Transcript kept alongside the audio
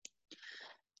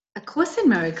A Course in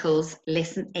Miracles,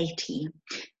 Lesson 80.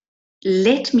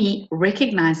 Let me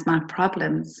recognize my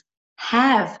problems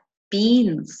have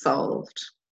been solved.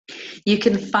 You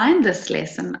can find this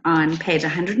lesson on page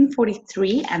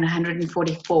 143 and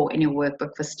 144 in your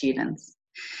workbook for students.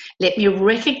 Let me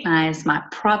recognize my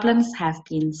problems have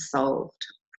been solved.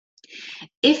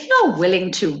 If you're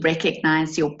willing to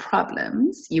recognize your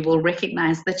problems, you will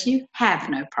recognize that you have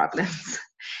no problems.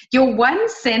 Your one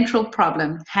central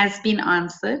problem has been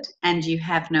answered and you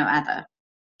have no other.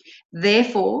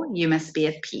 Therefore, you must be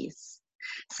at peace.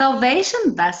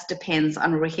 Salvation thus depends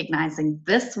on recognizing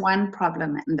this one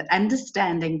problem and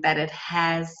understanding that it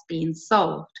has been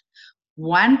solved.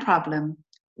 One problem,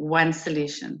 one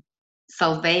solution.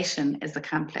 Salvation is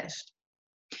accomplished.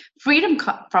 Freedom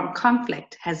from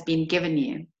conflict has been given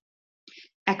you.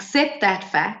 Accept that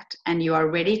fact and you are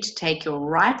ready to take your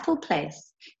rightful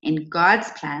place in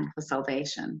God's plan for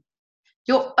salvation.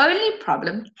 Your only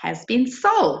problem has been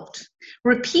solved.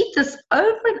 Repeat this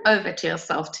over and over to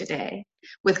yourself today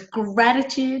with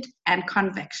gratitude and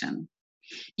conviction.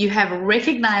 You have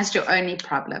recognized your only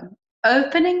problem,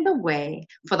 opening the way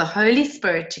for the Holy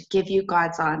Spirit to give you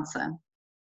God's answer.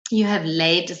 You have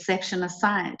laid deception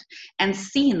aside and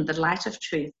seen the light of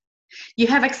truth. You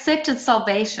have accepted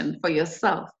salvation for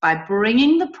yourself by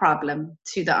bringing the problem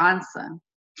to the answer.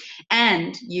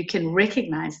 And you can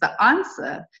recognize the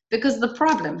answer because the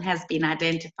problem has been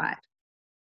identified.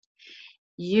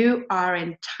 You are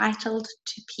entitled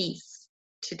to peace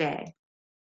today.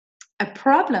 A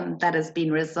problem that has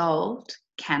been resolved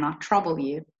cannot trouble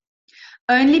you.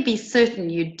 Only be certain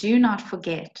you do not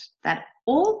forget that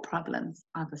all problems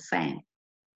are the same.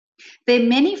 Their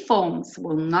many forms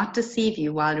will not deceive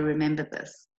you while you remember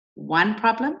this. One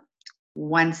problem,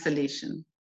 one solution.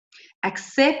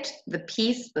 Accept the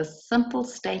peace this simple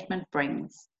statement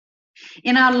brings.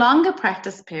 In our longer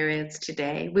practice periods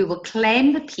today, we will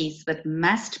claim the peace that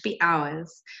must be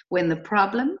ours when the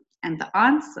problem and the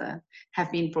answer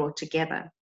have been brought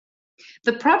together.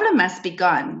 The problem must be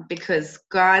gone because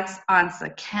God's answer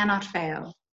cannot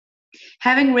fail.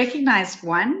 Having recognized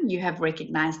one, you have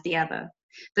recognized the other.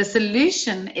 The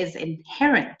solution is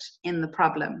inherent in the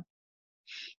problem.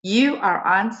 You are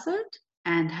answered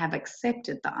and have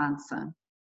accepted the answer.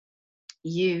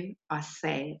 You are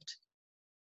saved.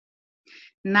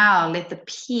 Now let the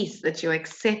peace that your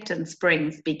acceptance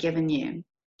brings be given you.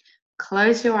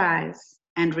 Close your eyes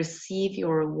and receive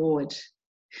your reward.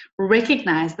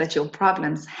 Recognize that your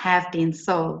problems have been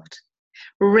solved.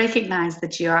 Recognize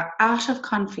that you are out of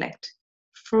conflict,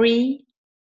 free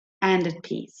and at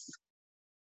peace.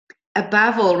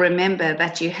 Above all, remember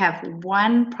that you have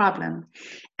one problem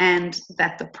and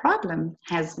that the problem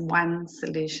has one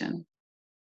solution.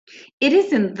 It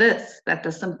is in this that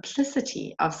the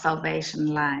simplicity of salvation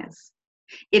lies.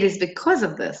 It is because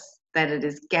of this that it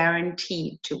is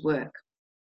guaranteed to work.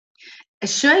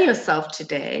 Assure yourself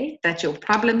today that your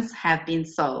problems have been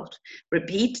solved.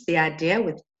 Repeat the idea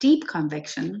with deep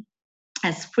conviction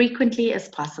as frequently as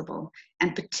possible,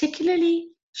 and particularly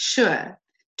sure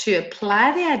to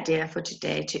apply the idea for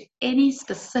today to any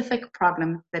specific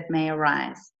problem that may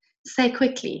arise. Say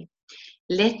quickly,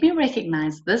 let me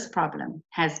recognize this problem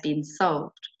has been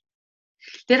solved.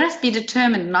 Let us be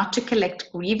determined not to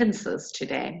collect grievances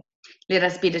today. Let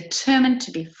us be determined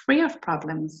to be free of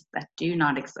problems that do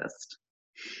not exist.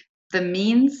 The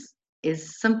means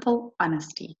is simple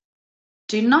honesty.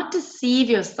 Do not deceive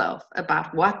yourself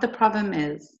about what the problem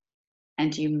is,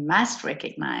 and you must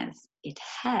recognize it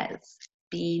has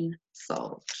been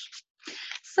solved.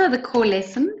 So the core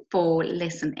lesson for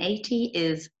lesson 80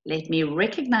 is let me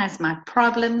recognize my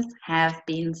problems have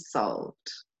been solved.